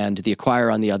 And the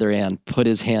acquirer on the other end put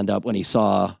his hand up when he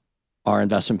saw our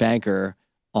investment banker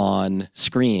on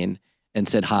screen and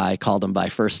said hi, called him by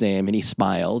first name, and he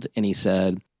smiled and he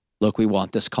said, "Look, we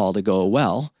want this call to go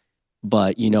well,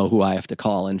 but you know who I have to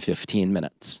call in 15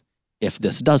 minutes if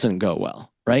this doesn't go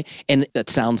well," right? And that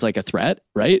sounds like a threat,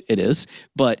 right? It is,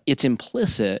 but it's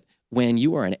implicit when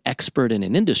you are an expert in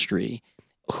an industry,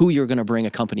 who you're going to bring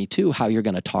a company to, how you're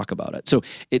going to talk about it. So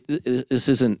this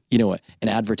isn't, an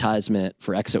advertisement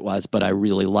for ExitWise, but I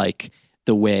really like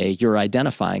the way you're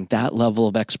identifying that level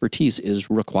of expertise is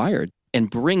required, and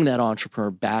bring that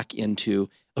entrepreneur back into,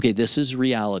 okay, this is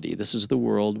reality. This is the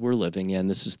world we're living in.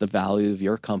 This is the value of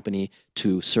your company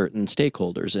to certain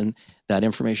stakeholders. And that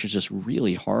information is just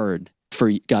really hard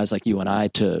for guys like you and I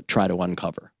to try to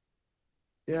uncover.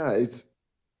 Yeah,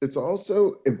 it's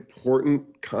also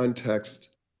important context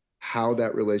how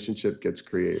that relationship gets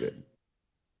created.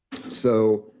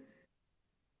 So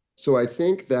I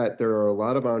think that there are a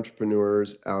lot of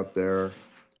entrepreneurs out there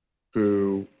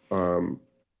who are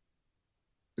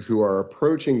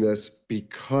approaching this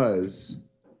because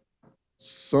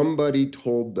somebody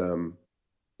told them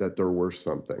that they're worth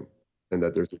something and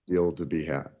that there's a deal to be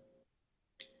had.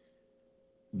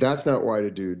 That's not why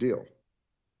to do a deal,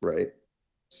 right?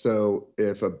 So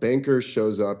if a banker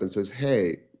shows up and says,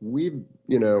 "Hey, we've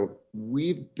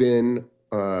been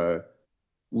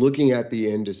looking at the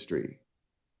industry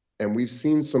and we've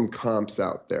seen some comps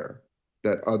out there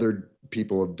that other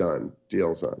people have done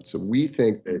deals on. So we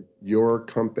think that your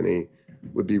company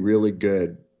would be really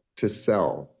good to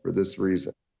sell for this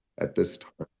reason at this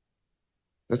time."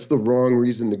 That's the wrong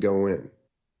reason to go in,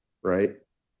 right?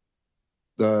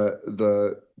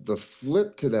 The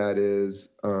flip to that is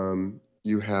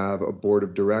you have a board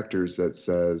of directors that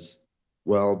says,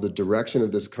 "Well, the direction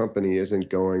of this company isn't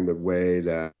going the way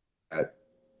that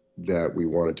we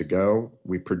want it to go.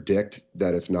 We predict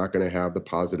that it's not going to have the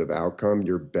positive outcome.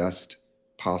 Your best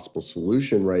possible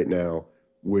solution right now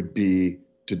would be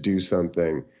to do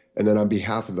something." And then on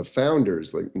behalf of the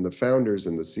founders, and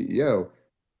the CEO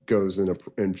goes in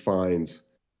and finds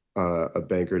a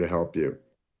banker to help you.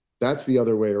 That's the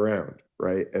other way around,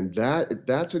 right? And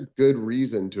that's a good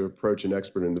reason to approach an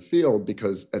expert in the field,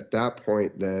 because at that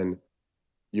point, then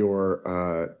you're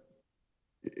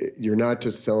not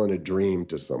just selling a dream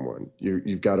to someone.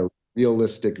 You've got a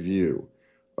realistic view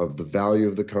of the value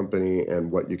of the company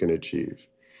and what you can achieve.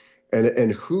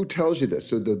 And who tells you this?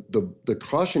 So the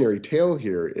cautionary tale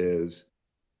here is,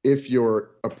 if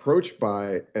you're approached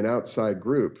by an outside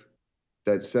group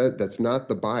that's not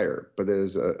the buyer, but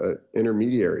is a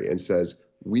intermediary, and says,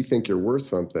 "We think you're worth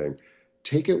something,"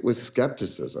 take it with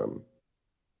skepticism.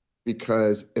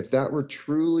 Because if that were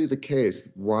truly the case,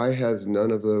 why has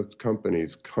none of those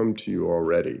companies come to you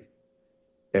already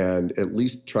and at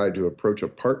least tried to approach a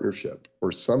partnership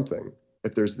or something,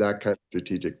 if there's that kind of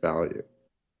strategic value?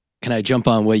 Can I jump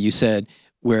on what you said,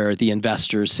 where the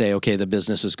investors say, okay, the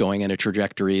business is going in a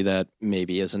trajectory that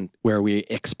maybe isn't where we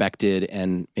expected,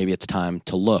 and maybe it's time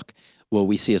to look. What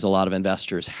we see is a lot of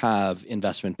investors have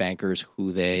investment bankers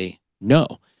who they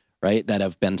know, right, that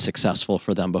have been successful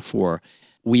for them before.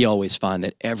 We always find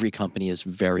that every company is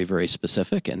very, very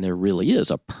specific, and there really is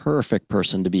a perfect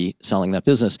person to be selling that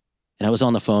business. And I was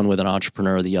on the phone with an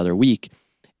entrepreneur the other week,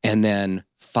 and then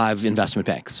 5 investment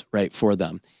banks, right, for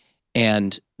them.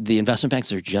 And the investment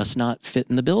banks are just not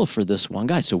fitting the bill for this one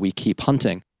guy. So we keep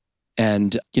hunting.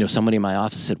 And, somebody in my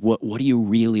office said, what are you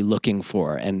really looking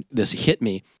for? And this hit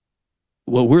me.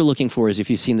 What we're looking for is, if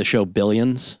you've seen the show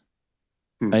Billions,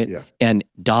 right? Yeah. And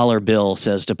Dollar Bill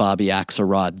says to Bobby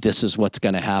Axelrod, this is what's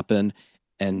going to happen.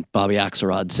 And Bobby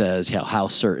Axelrod says, how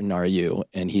certain are you?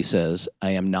 And he says,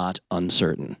 I am not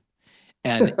uncertain.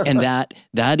 And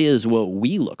that is what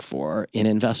we look for in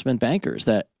investment bankers,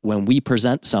 that when we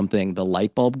present something, the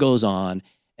light bulb goes on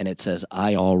and it says,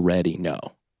 I already know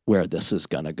where this is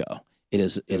going to go. It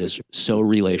is so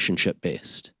relationship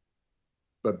based.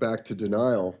 But back to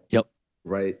denial. Yep.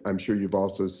 Right. I'm sure you've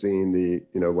also seen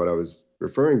what I was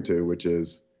referring to, which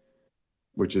is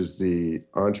the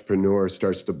entrepreneur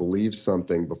starts to believe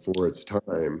something before it's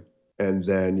time. And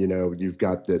then, you've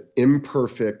got the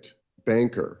imperfect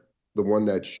banker, the one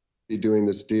that should be doing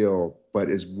this deal, but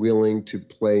is willing to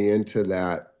play into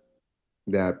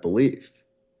that belief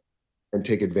and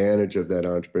take advantage of that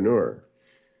entrepreneur.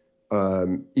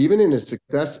 Even in a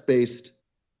success-based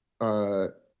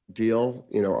deal,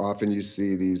 often you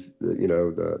see these,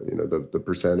 the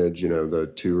percentage,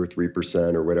 the 2 or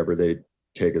 3% or whatever they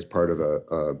take as part of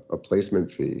a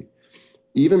placement fee.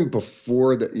 Even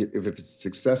before if it's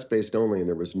success-based only and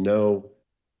there was no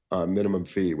minimum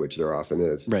fee, which there often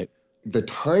is, right, the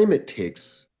time it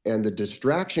takes and the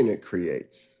distraction it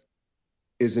creates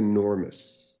is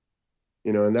enormous,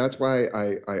 and that's why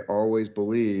I always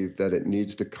believe that it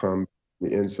needs to come from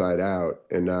the inside out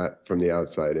and not from the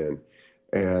outside in.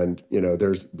 And,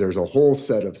 there's a whole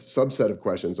subset of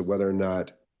questions of whether or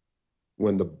not,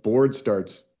 when the board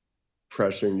starts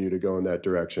pressuring you to go in that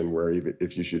direction,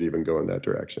 if you should even go in that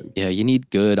direction. Yeah, you need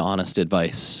good, honest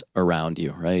advice around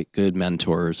you, right? Good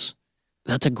mentors.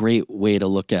 That's a great way to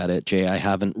look at it, Jay. I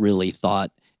haven't really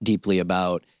thought deeply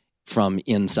about from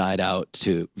inside out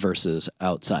to versus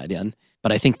outside in.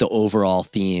 But I think the overall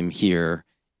theme here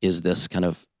is this kind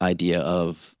of idea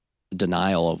of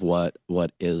denial of what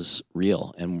is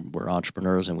real. And we're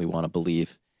entrepreneurs and we want to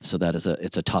believe. So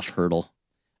it's a tough hurdle.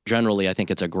 Generally, I think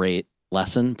it's a great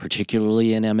lesson,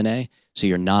 particularly in M&A. So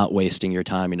you're not wasting your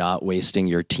time, you're not wasting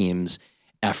your team's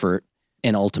effort,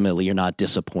 and ultimately you're not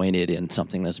disappointed in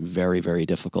something that's very, very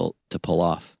difficult to pull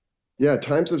off. Yeah,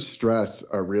 times of stress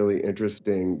are really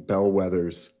interesting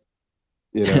bellwethers,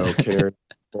 canary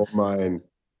coal mine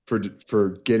for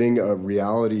getting a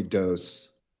reality dose,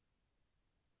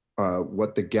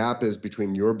 what the gap is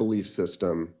between your belief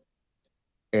system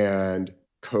and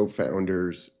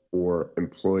co-founders or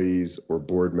employees or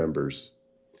board members.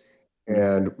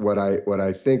 And what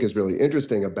I think is really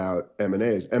interesting about M&A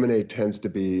is M&A tends to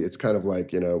be, it's kind of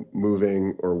like,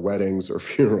 moving or weddings or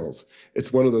funerals.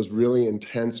 It's one of those really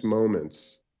intense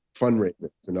moments. Fundraising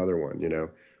is another one,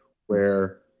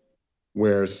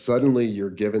 where suddenly you're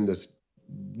given this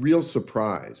real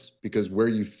surprise, because where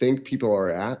you think people are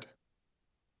at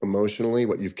emotionally,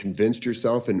 what you've convinced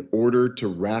yourself in order to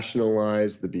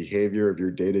rationalize the behavior of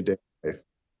your day-to-day life,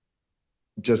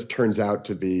 just turns out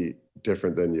to be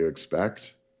different than you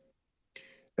expect.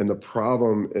 And the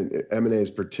problem in M&A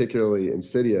is particularly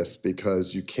insidious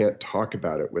because you can't talk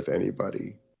about it with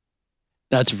anybody.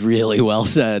 That's really well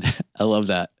said. I love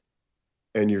that.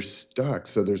 And you're stuck.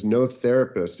 So there's no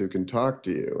therapist who can talk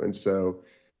to you. And so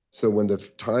when the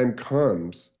time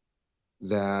comes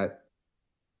that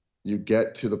you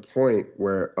get to the point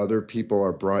where other people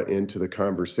are brought into the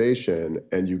conversation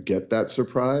and you get that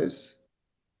surprise,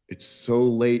 it's so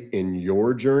late in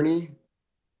your journey.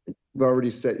 You've already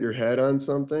set your head on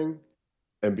something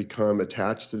and become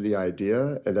attached to the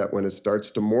idea, and that when it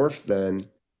starts to morph, then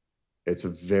it's a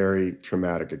very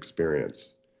traumatic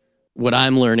experience. What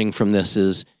I'm learning from this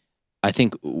is I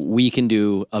think we can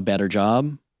do a better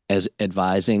job as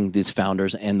advising these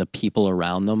founders and the people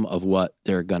around them of what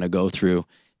they're going to go through.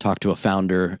 Talked to a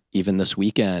founder even this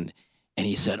weekend, and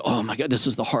he said, oh my God, this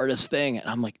is the hardest thing. And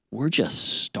I'm like, we're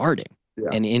just starting. Yeah.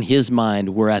 And in his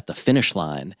mind, we're at the finish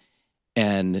line,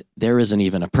 and there isn't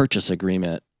even a purchase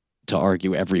agreement to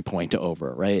argue every point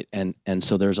over, right? And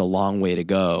so there's a long way to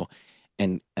go,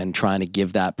 and trying to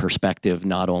give that perspective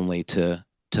not only to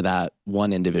that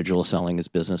one individual selling his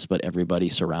business, but everybody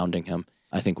surrounding him.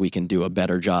 I think we can do a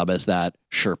better job as that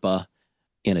Sherpa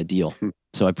in a deal.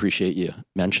 So I appreciate you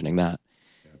mentioning that.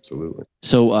 Absolutely.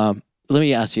 So let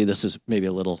me ask you, this is maybe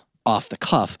a little off the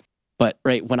cuff, but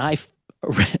right, when I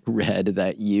read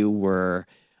that you were,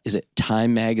 is it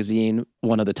Time Magazine,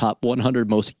 one of the top 100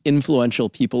 most influential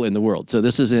people in the world. So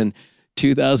this is in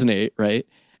 2008, right?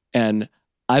 And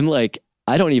I'm like,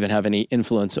 I don't even have any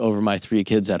influence over my 3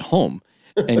 kids at home.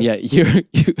 And yet you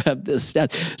have this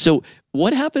stat. So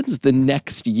what happens the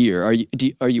next year? Are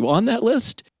you on that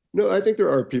list? No, I think there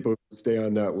are people who stay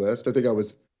on that list. I think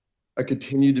I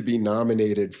continued to be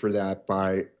nominated for that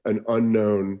by an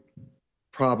unknown,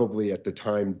 probably at the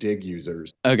time, Dig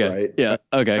users, Okay. right? Yeah.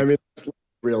 Okay. I mean, it's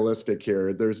realistic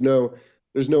here. There's no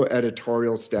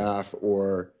editorial staff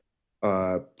or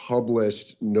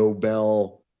published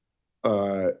Nobel,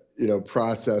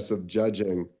 process of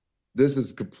judging. This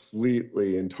is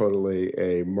completely and totally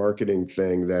a marketing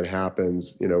thing that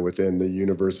happens, within the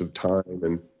universe of time.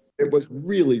 And it was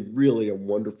really, really a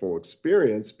wonderful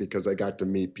experience because I got to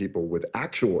meet people with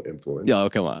actual influence. Oh,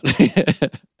 come on.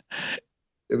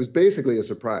 It was basically a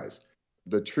surprise.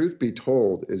 The truth be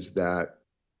told is that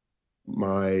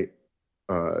my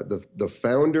the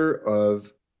founder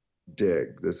of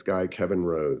Dig, this guy Kevin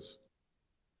Rose,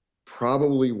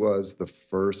 probably was the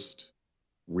first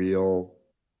real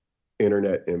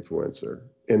internet influencer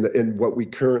in what we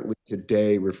currently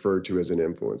today refer to as an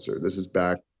influencer. This is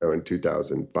back in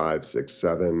 2005, 6,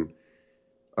 7.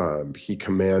 He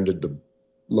commanded the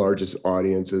largest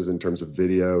audiences in terms of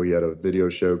video. He had a video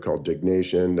show called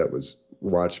Dignation that was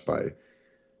watched by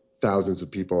thousands of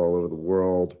people all over the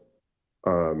world.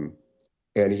 Um,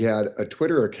 and he had a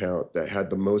Twitter account that had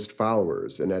the most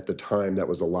followers. And at the time, that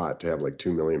was a lot to have like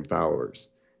 2 million followers.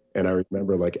 And I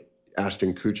remember like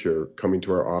Ashton Kutcher coming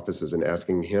to our offices and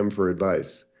asking him for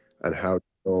advice on how to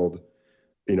build,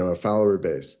 a follower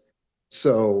base.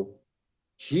 So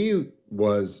he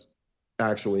was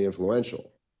actually influential,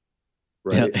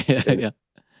 Yeah. right? Yeah. In Yeah.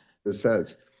 a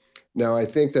sense. Now, I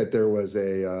think that there was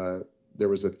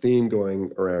a theme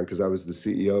going around because I was the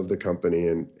CEO of the company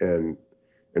and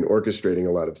orchestrating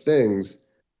a lot of things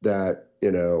that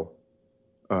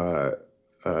uh,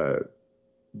 uh,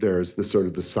 there's the sort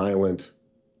of the silent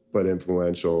but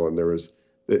influential, and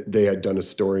they had done a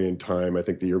story in Time, I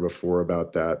think the year before,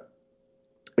 about that,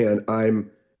 and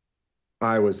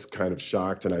I was kind of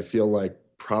shocked, and I feel like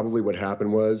probably what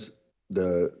happened was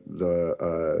the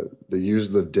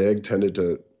users of Dig tended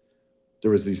to,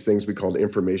 there was these things we called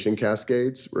information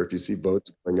cascades, where if you see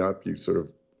boats going up, you sort of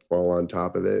fall on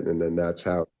top of it, and then that's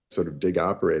how sort of Dig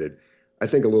operated. I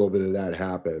think a little bit of that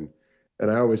happened,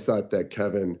 and I always thought that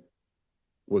Kevin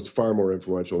was far more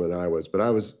influential than I was, but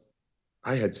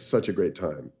I had such a great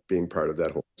time being part of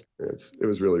that whole experience. It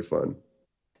was really fun.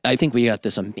 I think we got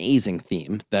this amazing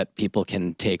theme that people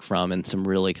can take from and some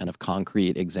really kind of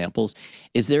concrete examples.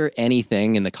 Is there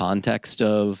anything in the context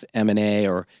of M&A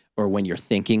or when you're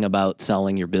thinking about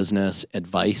selling your business,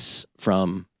 advice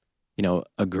from,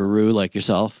 a guru like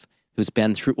yourself who's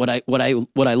been through what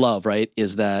I love, right,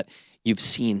 is that you've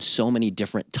seen so many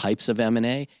different types of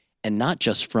M&A, and not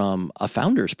just from a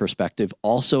founder's perspective,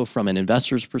 also from an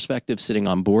investor's perspective, sitting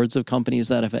on boards of companies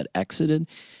that have had exited.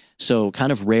 So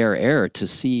kind of rare air to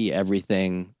see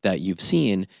everything that you've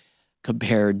seen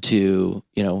compared to,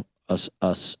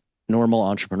 us normal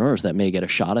entrepreneurs that may get a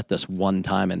shot at this one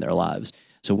time in their lives.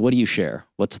 So what do you share?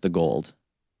 What's the gold?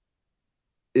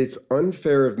 It's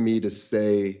unfair of me to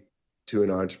say to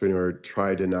an entrepreneur,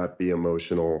 try to not be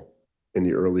emotional in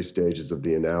the early stages of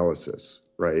the analysis,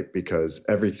 right? Because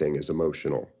everything is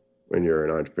emotional when you're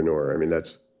an entrepreneur. I mean,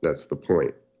 that's the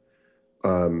point.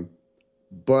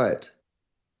 But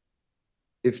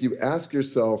if you ask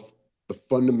yourself the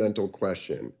fundamental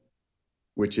question,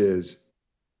 which is,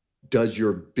 does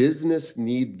your business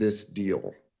need this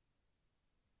deal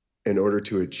in order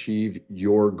to achieve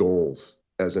your goals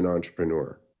as an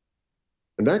entrepreneur?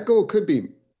 And that goal could be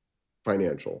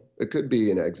financial. It could be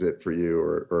an exit for you,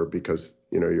 or because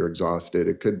you're exhausted.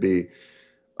 It could be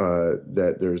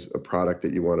that there's a product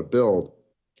that you want to build.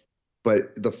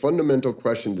 But the fundamental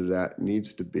question to that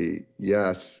needs to be,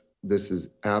 yes, this is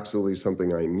absolutely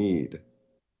something I need.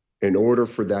 In order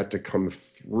for that to come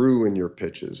through in your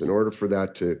pitches, in order for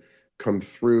that to come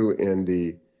through in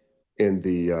the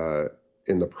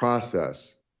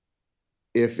process,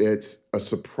 if it's a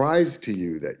surprise to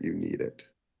you that you need it,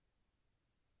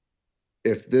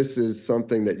 if this is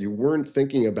something that you weren't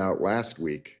thinking about last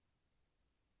week,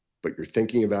 but you're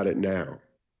thinking about it now,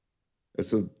 and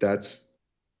so that's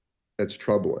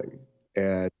troubling.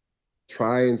 And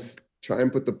try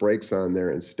and put the brakes on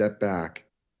there and step back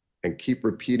and keep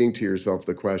repeating to yourself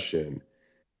the question: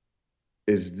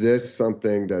 is this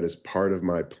something that is part of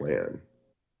my plan?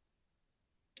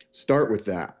 start with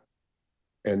that.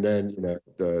 And then,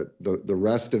 the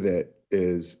rest of it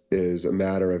is a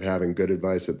matter of having good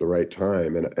advice at the right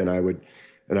time. And I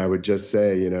would just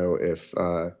say,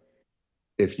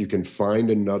 if you can find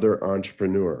another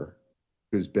entrepreneur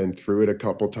who's been through it a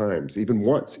couple times, even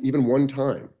one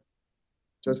time,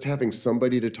 just having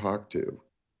somebody to talk to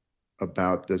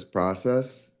about this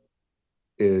process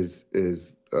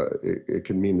it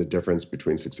can mean the difference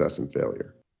between success and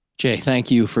failure. Jay, thank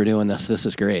you for doing this. This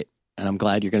is great. And I'm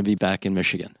glad you're going to be back in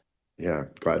Michigan. Yeah,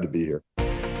 glad to be here.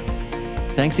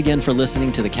 Thanks again for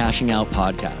listening to the Cashing Out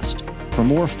podcast. For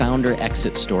more founder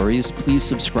exit stories, please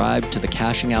subscribe to the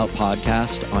Cashing Out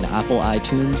podcast on Apple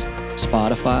iTunes,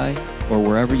 Spotify, or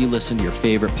wherever you listen to your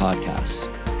favorite podcasts.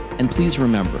 And please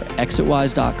remember,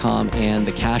 ExitWise.com and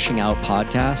the Cashing Out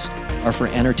podcast are for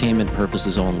entertainment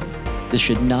purposes only. This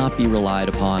should not be relied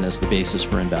upon as the basis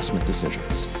for investment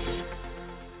decisions.